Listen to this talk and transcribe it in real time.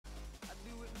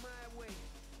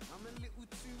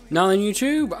Now then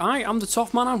YouTube, I am the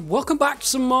Top Man and welcome back to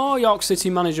some more York City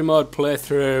Manager Mode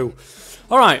playthrough.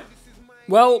 Alright,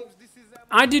 well,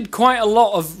 I did quite a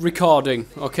lot of recording,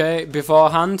 okay,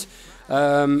 beforehand.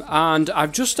 And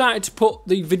I've just started to put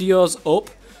the videos up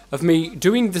of me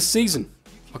doing the season,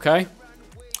 okay?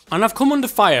 And I've come under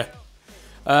fire,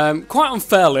 quite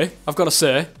unfairly, I've got to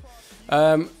say,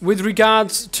 with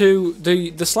regards to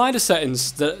the slider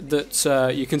settings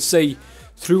that you can see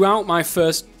throughout my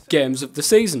first games of the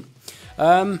season.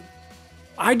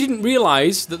 I didn't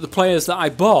realise that the players that I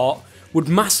bought would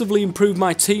massively improve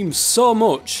my team so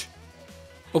much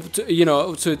up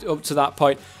to that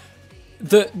point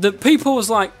that people was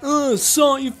like, oh,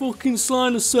 sort your fucking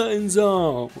slider settings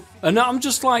out. And I'm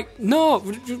just like, no,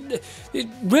 it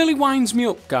really winds me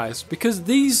up, guys, because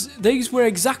these were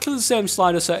exactly the same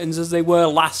slider settings as they were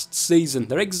last season.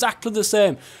 They're exactly the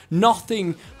same.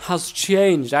 Nothing has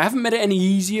changed. I haven't made it any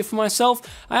easier for myself.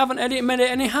 I haven't made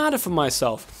it any harder for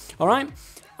myself. All right?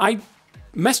 I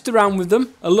messed around with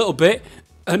them a little bit,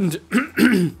 and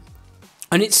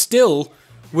and it still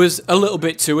was a little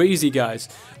bit too easy, guys.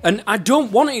 And I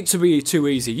don't want it to be too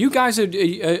easy. You guys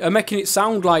are making it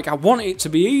sound like I want it to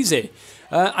be easy.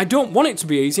 I don't want it to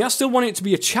be easy. I still want it to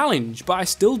be a challenge, but I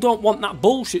still don't want that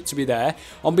bullshit to be there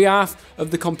on behalf of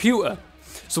the computer.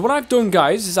 So what I've done,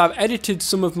 guys, is I've edited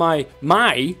some of my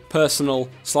personal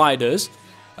sliders,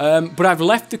 but I've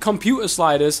left the computer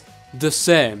sliders the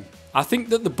same. I think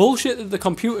that the bullshit that the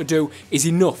computer do is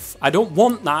enough. I don't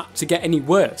want that to get any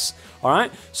worse. All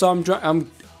right, so I'm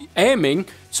aiming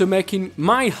to making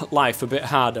my life a bit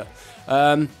harder,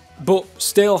 but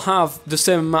still have the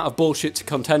same amount of bullshit to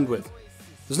contend with.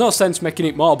 There's no sense making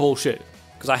it more bullshit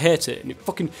because I hate it, and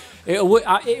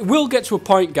it will get to a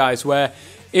point, guys, where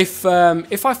if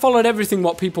I followed everything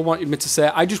what people wanted me to say,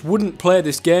 I just wouldn't play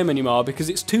this game anymore because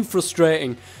it's too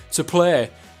frustrating to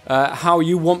play how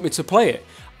you want me to play it.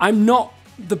 I'm not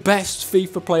the best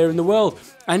FIFA player in the world.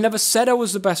 I never said I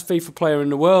was the best FIFA player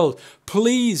in the world.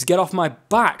 Please get off my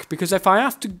back, because if I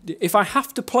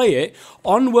have to play it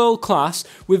on world class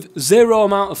with zero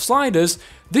amount of sliders,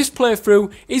 this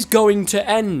playthrough is going to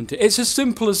end. It's as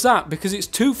simple as that, because it's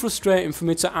too frustrating for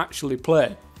me to actually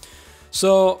play.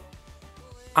 So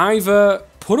either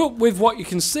put up with what you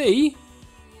can see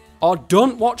or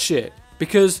don't watch it,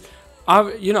 because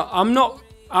I'm not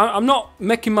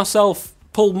making myself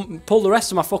pull the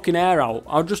rest of my fucking hair out.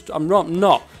 I'm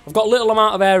not. I've got a little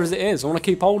amount of hair as it is. I want to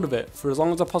keep hold of it for as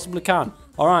long as I possibly can.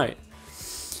 Alright.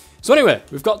 So anyway,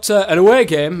 we've got an away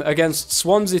game against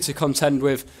Swansea to contend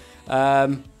with.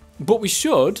 But we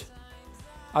should.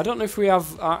 I don't know if we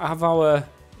have our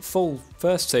full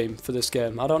first team for this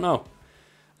game. I don't know.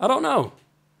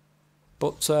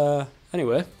 But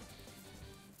anyway,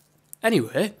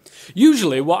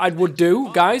 usually what I would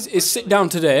do, guys, is sit down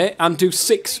today and do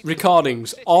 6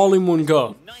 recordings all in one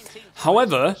go.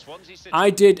 However,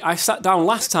 I sat down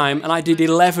last time and I did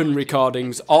 11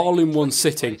 recordings all in one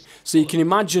sitting. So you can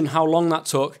imagine how long that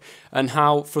took and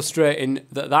how frustrating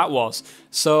that was.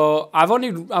 So I've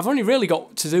only really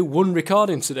got to do 1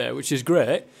 recording today, which is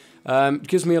great. It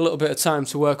gives me a little bit of time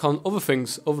to work on other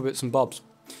things, other bits and bobs.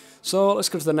 So let's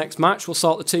go to the next match. We'll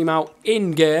sort the team out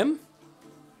in game.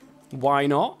 Why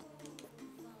not?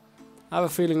 I have a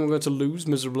feeling I'm going to lose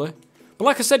miserably. But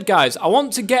like I said, guys, I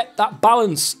want to get that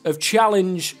balance of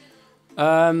challenge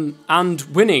and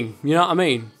winning. You know what I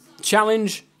mean?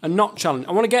 Challenge and not challenge.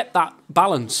 I want to get that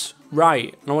balance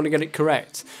right, and I want to get it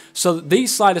correct. So that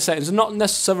these slider settings are not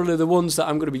necessarily the ones that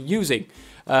I'm going to be using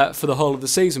for the whole of the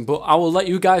season, but I will let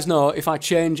you guys know if I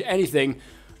change anything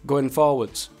going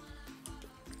forwards.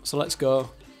 So let's go.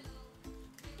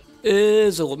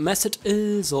 Mesut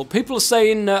Ozil. People are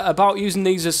saying about using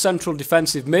these as central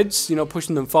defensive mids,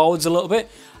 pushing them forwards a little bit.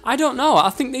 I don't know.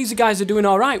 I think these guys are doing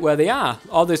alright where they are,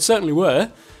 or they certainly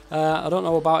were. I don't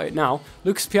know about it now.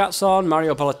 Lucas Piazzon,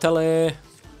 Mario Balotelli,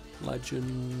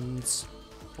 legends,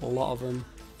 a lot of them.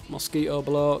 Mosquito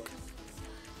bloke.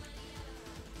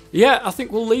 Yeah, I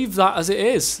think we'll leave that as it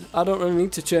is. I don't really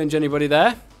need to change anybody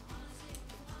there.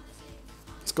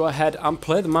 Let's go ahead and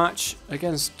play the match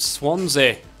against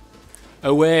Swansea.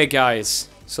 Away, guys.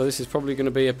 So this is probably going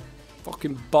to be a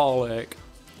fucking ball ache.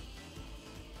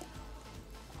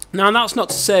 Now, that's not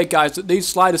to say, guys, that these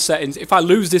slider settings, if I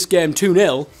lose this game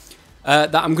 2-0,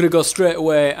 that I'm going to go straight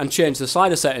away and change the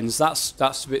slider settings. That's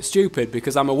a bit stupid,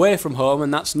 because I'm away from home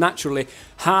and that's naturally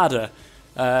harder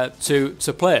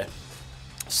to play.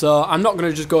 So I'm not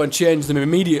going to just go and change them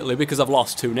immediately because I've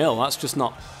lost 2-0. That's just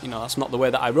not, that's not the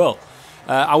way that I roll.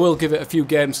 I will give it a few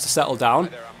games to settle down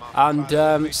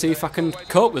and see if I can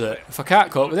cope with it. If I can't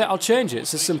cope with it, I'll change it.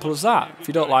 It's as simple as that. If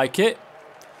you don't like it,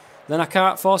 then I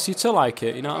can't force you to like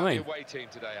it. You know what I mean?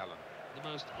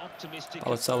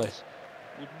 Balotelli.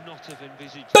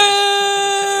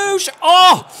 Boosh!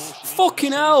 Oh!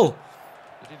 Fucking hell!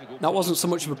 That wasn't so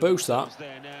much of a boost, that.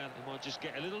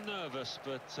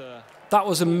 That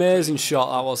was an amazing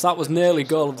shot, that was nearly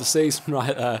goal of the season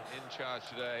right there.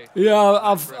 Yeah,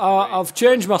 I've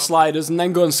changed my sliders and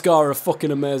then go and score a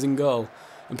fucking amazing goal.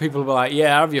 And people will be like,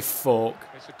 yeah, have your fork.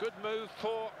 It's a good move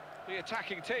for the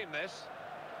attacking team, this.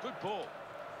 Good ball.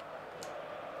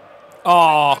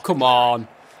 Oh, come on.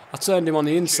 I turned him on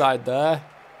the inside there.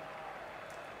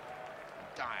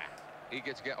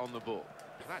 Eager to get on the ball.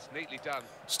 That's neatly done.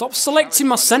 Stop selecting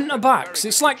my centre-backs.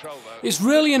 It's like, it's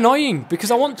really annoying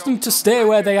because I want them to stay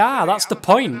where they are. That's the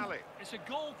point.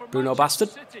 Bruno bastard.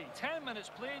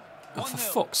 Oh, for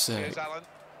fuck's sake.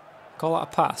 Call that a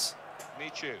pass.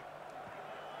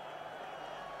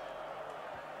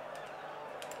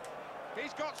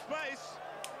 He's got space.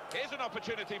 Here's an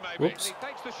opportunity maybe. Whoops. He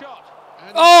takes the shot.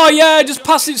 Oh yeah, just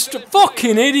pass it straight.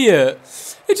 Fucking idiot.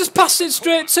 He just passed it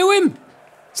straight to him.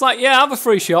 It's like, yeah, have a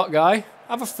free shot, guy.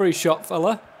 Have a free shot,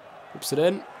 fella. Whips it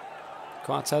in.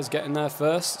 Cortez getting there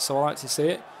first, so I like to see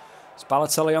it. It's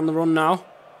Balotelli on the run now.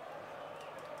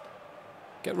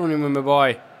 Get running with my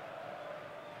boy.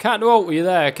 Can't do out with you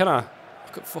there, can I?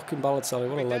 Look at fucking Balotelli,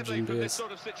 what a legend he is.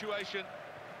 Sort of situation.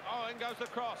 Oh, in goes the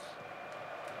cross.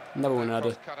 Never win a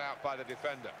header. Cut out by the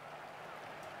defender.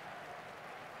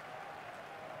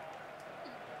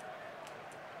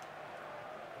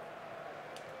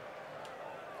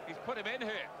 He's put him in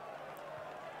here.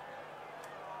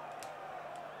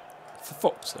 For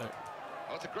fuck's sake.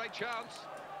 Oh, it's a great chance.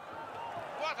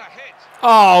 What a hit.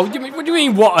 Oh, what do you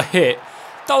mean, what a hit?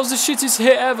 That was the shittest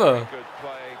hit ever. Good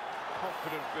play,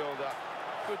 confident build-up,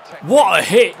 good technique. What a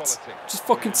hit! Quality. Just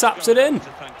fucking taps it in.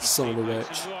 Son of a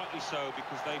bitch. And rightly so,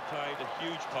 because they played a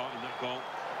huge part in that goal.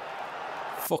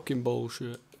 Fucking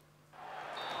bullshit.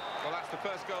 Well, that's the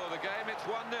first goal of the game. It's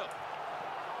 1-0.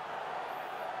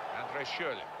 Andre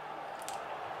Schürrle.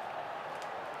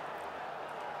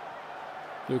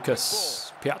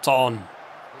 Lucas Piaton.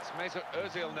 It's Mesut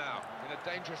Ozil now in a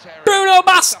dangerous area. Bruno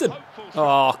bastard!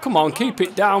 Oh, come on, keep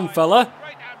it down, fella.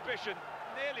 Great ambition,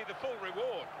 nearly the full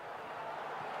reward.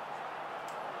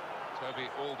 Toby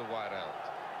Alderweireld.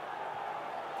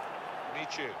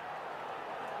 Michu.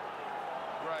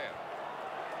 Graham.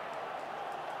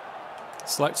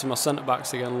 Selecting my centre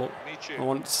backs again, look. Michu. I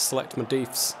want to select my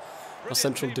defs, my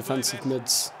central defensive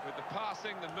mids. With the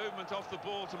passing, the movement off the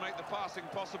ball to make the passing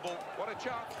possible. What a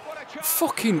chance! What a chance!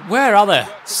 Fucking, where are they?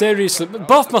 Seriously,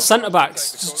 both my centre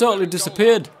backs just totally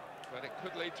disappeared. But it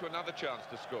could lead to another chance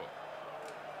to score.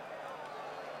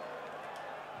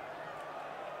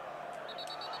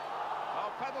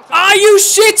 Are you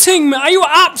shitting me? Are you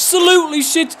absolutely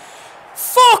shit?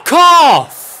 Fuck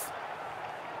off!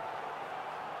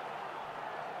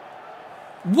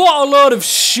 What a load of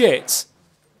shit.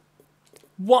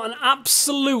 What an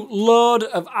absolute load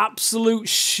of absolute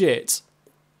shit.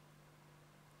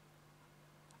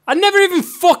 I never even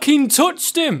fucking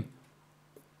touched him.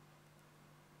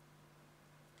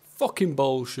 Fucking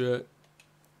bullshit.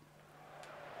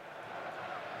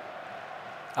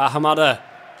 Ahamada.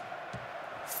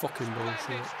 Fucking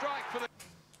bullshit.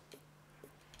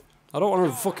 I don't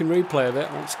want to fucking replay of it.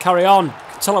 I want to carry on.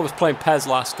 I can tell I was playing PES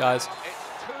last, guys.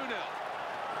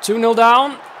 2-0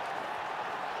 down.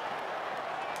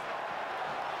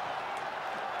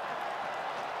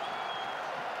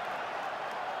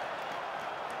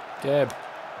 Gabe.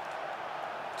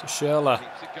 To Schürrle.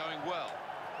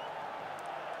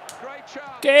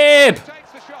 Gabe!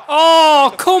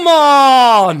 Oh, come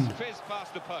on!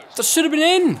 That should have been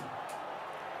in.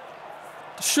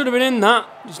 That should have been in, that.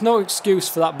 There's no excuse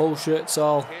for that bullshit at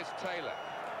all.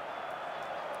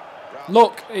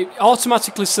 Look, it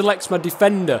automatically selects my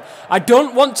defender. I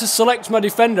don't want to select my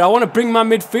defender. I want to bring my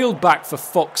midfield back, for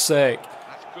fuck's sake.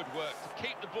 That's good work to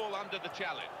keep the ball under the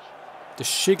challenge. De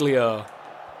Sciglio.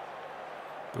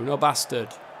 Bruno bastard.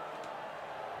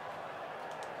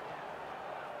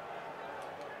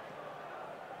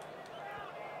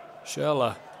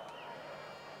 Schürrle.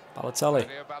 Balotelli.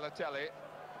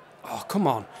 Oh, come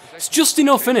on. It's just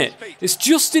enough, innit? It's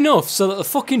just enough so that the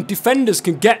fucking defenders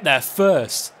can get there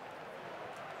first.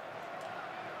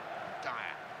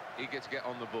 Eager to get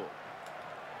on the ball.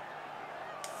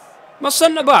 My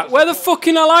centre-back, where the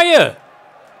fucking hell are you?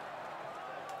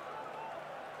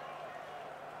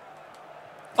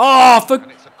 Oh, for...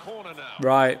 And it's a corner now.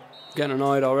 Right, getting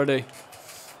annoyed already.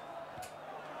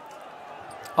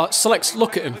 Oh, it selects,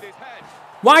 look at him.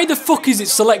 Why the fuck is it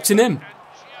selecting him?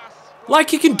 Like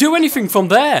he can do anything from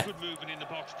there. Good movement in the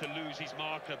box to lose his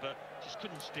marker, but just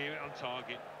couldn't steer it on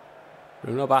target.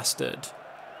 Bruno Bastard.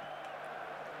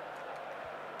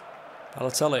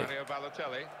 Balotelli.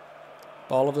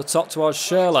 Ball of the top towards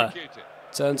Schürrle.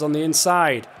 Turns on the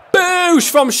inside. Boosh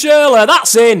from Schürrle.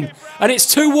 That's in. And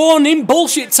it's 2-1 in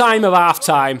bullshit time of half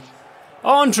time.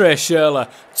 Andre Schürrle.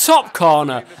 Top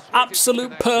corner.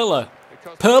 Absolute perler.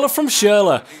 Perler from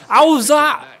Schürrle. How's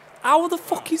that? How the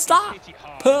fuck is that?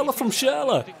 Perler from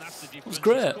Schürrle. That was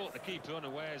great.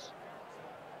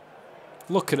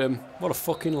 Look at him. What a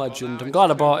fucking legend. I'm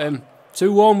glad I bought him.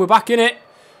 2-1. We're back in it.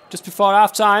 Just before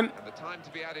half time. And the time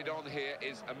to be added on here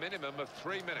is a minimum of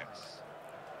 3 minutes.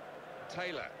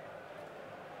 Taylor.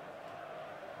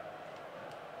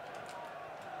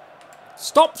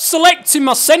 Stop selecting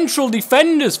my central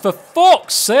defenders, for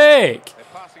fuck's sake. They're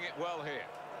passing it well here.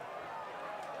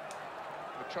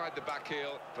 We tried the back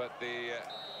heel, but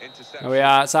the interception. There we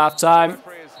are, it's half time.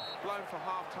 Blown for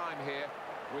half time here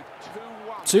with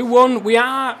 2-1. We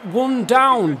are 1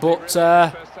 down, but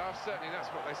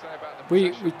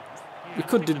we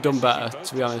could have done better,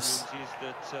 to be honest.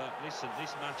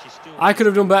 I could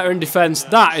have done better in defence.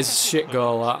 That is a shit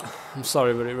goal, that. I'm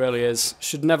sorry, but it really is.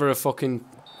 Should never have fucking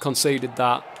conceded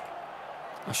that.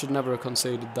 I should never have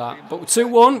conceded that. But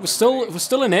 2-1, we're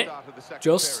still in it.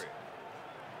 Just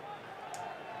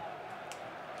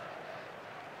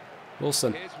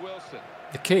Wilson.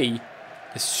 The key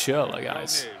is Schürrle,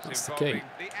 guys. That's the key.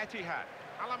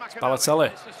 It's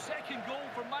Balotelli. It's the second goal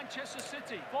for Manchester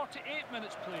City. 48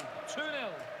 minutes played. 2-0.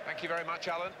 Thank you very much,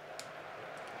 Alan.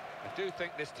 I do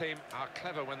think this team are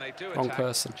clever when they do Wrong attack.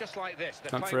 person. Just like this,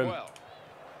 they're Went for playing him. well.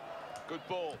 Good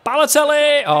ball.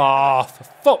 Balotelli! Oh, for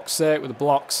fuck's sake with the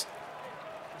blocks.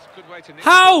 It's a good way to nick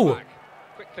How? the ball back.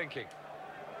 Quick thinking.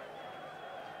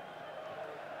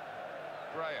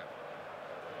 Graham.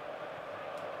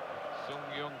 Sung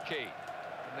Young Ki.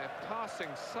 And they're passing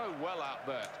so well out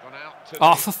there. It's gone out to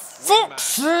Oh, the for fuck's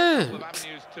sake! couple of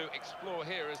avenues to explore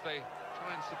here as they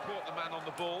try and support the man on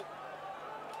the ball.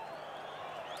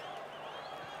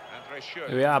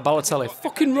 Here we are, Balotelli.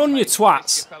 Fucking run, you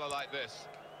twats!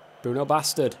 Bruno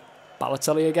Bastard.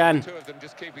 Balotelli again. Two of them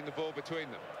just keeping the ball between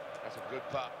them. That's a good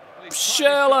putt.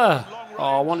 Schürrle! Oh,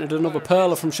 I wanted another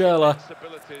perler from Schürrle.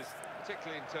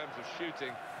 Particularly in terms of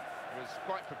shooting, was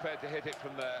quite prepared to hit it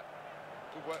from there.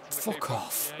 Good work from the Fuck keeper.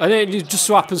 off. And it just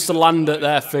so happens to land at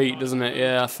their feet, doesn't it?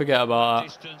 Yeah, forget about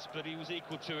that. But he was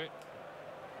equal to it.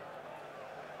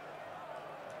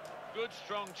 Good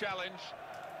strong challenge.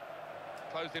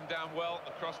 Closed him down well.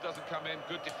 The cross doesn't come in.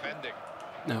 Good defending.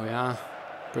 There we are.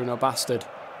 Bruno Bastard.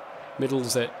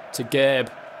 Middles it to Gabe.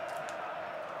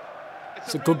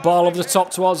 It's a good ball over the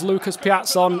top towards Lucas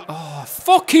Piazzon. Oh,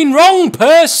 fucking wrong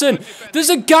person! There's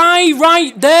a guy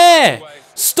right there!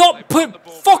 Stop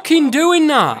fucking doing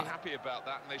that! Happy about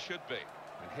that, and they should be.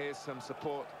 And here's some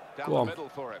support down Go on. the middle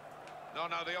for him. No,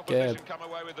 the opposition Gabe. come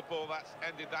away with the ball. That's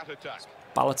ended that attack.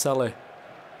 Balotelli.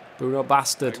 Bruno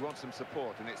Bastard. He wants some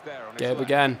support, and it's there on his Gabe left.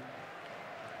 again.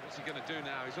 What's he going to do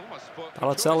now? He's almost spoiled for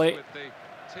Balotelli. choice with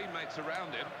the teammates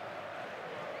around him.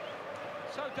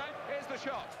 So, Dave, here's the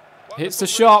shot. Hits the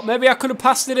shot. Maybe I could have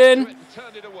passed it in.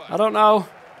 Turned it away. I don't know.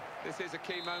 This is a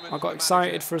key moment I for got the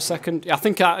excited manager. for a second. Yeah, I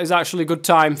think that is actually a good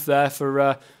time there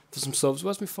for some subs.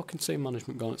 Where's my fucking team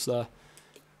management gone? It's there.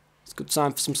 It's a good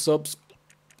time for some subs.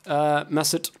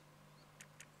 Mesut.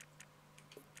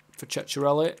 For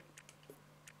Ceccarelli.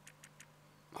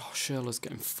 Oh, Schürrle's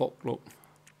getting fucked, look.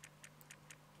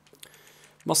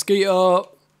 Mosquito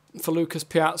for Lucas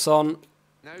Piazzon.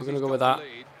 Knows We're going to he's go got with the that.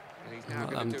 lead, and he's now Let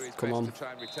gonna them do his come best on. to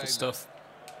try and retain Good that. stuff.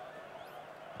 Well,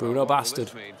 Bruno what will Bastard.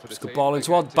 this mean for the It's a good team ball in against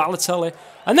towards him? Balotelli.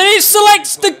 And then it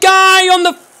selects the guy on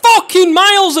the fucking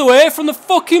miles away from the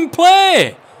fucking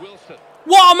play. Wilson.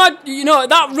 What am I... You know,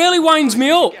 that really winds me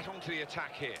up. Get onto the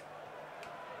attack here.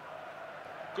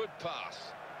 Good pass.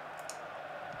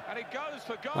 And it goes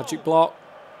for goal. Magic block.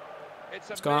 It's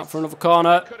It's gone out for another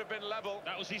corner. Could have been level.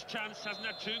 That was his chance. Hasn't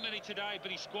had too many today, but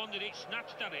he squandered it,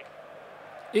 snatched at it.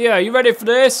 Yeah, you ready for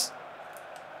this?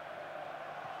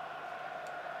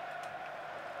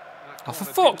 Oh, for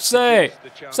fuck's sake.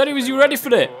 Said he was you ready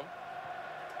for it.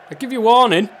 I give you a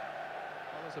warning. Well,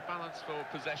 there's a balance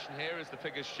for possession here, as the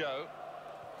figures show.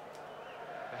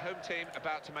 The home team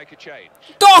about to make a change.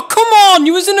 Oh, come on!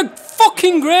 You was in a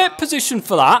fucking great position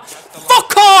for that.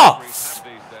 Fuck off! These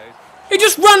days. He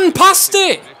just ran past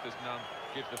it. And if there's none,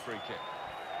 give the free kick.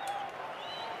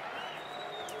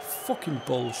 Fucking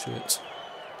bullshit.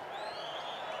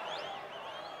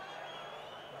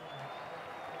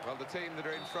 Well, the team that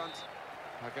are in front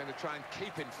are going to try and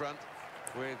keep in front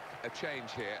with a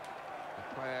change here.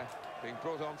 A player being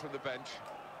brought on from the bench.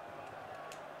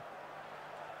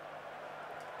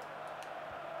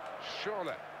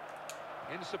 Schürrle.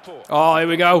 In support. Oh, here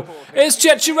we go. It's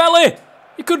Ceccarelli.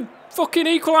 He could fucking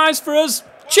equalise for us.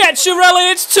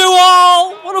 Ceccarelli, it's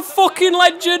 2-2. What a fucking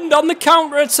legend on the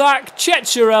counter-attack.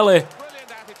 Ceccarelli.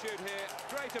 Brilliant attitude here.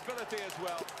 Great ability as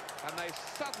well. And they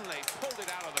suddenly pulled it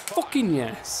out of the box. Fucking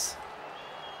yes.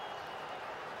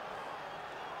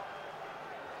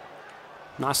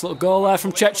 Nice little goal there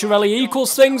from Ceccarelli.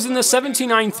 Equals things in the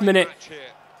 79th minute.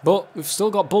 But we've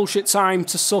still got bullshit time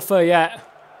to suffer yet.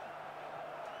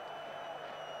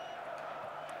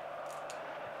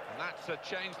 And that's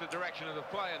changed the direction of the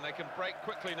play, and they can break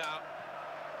quickly now.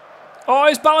 Oh,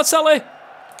 it's Balotelli.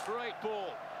 Great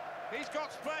ball. He's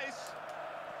got space.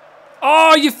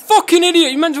 Oh, you fucking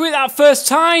idiot. You meant to hit that first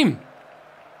time.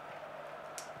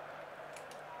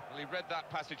 Well, he read that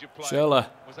passage of play. Schürrle.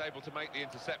 Was able to make the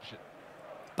interception.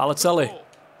 Balotelli.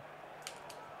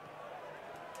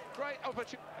 Great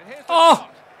opportunity. Oh,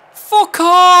 fuck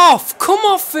off. Come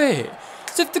off it.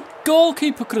 As if the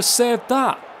goalkeeper could have saved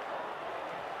that.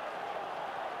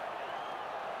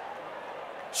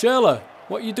 Schürrle,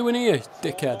 what are you doing here,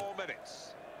 dickhead? 4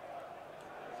 minutes.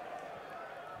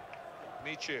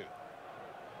 Michu.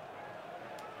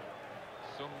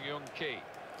 Sung Young Ki.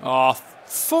 Oh,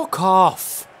 fuck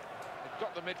off. They've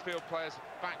got the midfield players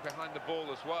back behind the ball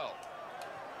as well.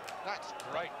 That's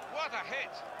great. What a hit.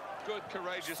 Good,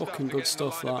 courageous stuff. Fucking to good get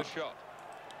stuff, in the line that. of the shot.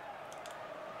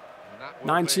 And that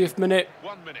will 90th be minute.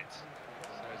 1 minute,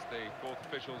 says the fourth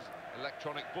official's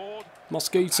electronic board.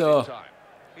 Mosquito. Added time.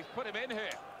 He's put him in here.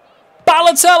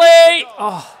 Balotelli!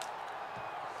 Oh.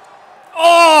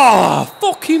 Oh,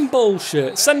 fucking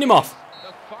bullshit. Send him off.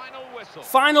 The final whistle.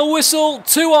 Final whistle,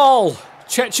 2-2.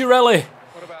 Ceccarelli.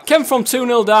 Came from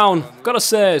 2-0 down. Gotta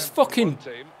say, it's fucking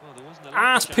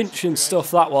ass-pinching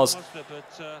stuff, that was.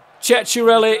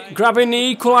 Ceccarelli grabbing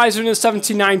the equaliser in the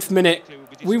 79th minute.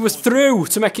 We were through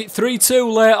to make it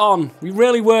 3-2 late on. We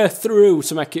really were through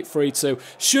to make it 3-2.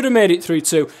 Should have made it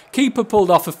 3-2. Keeper pulled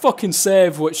off a fucking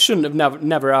save, which shouldn't have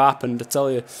never happened, I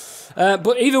tell you.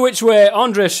 But either which way,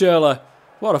 Andre Schürrle.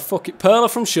 What a fucking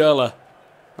perler from Schürrle.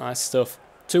 Nice stuff.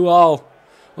 2-2.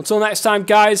 Until next time,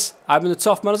 guys, I've been the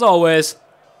Tough Man as always.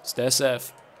 Stay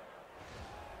safe.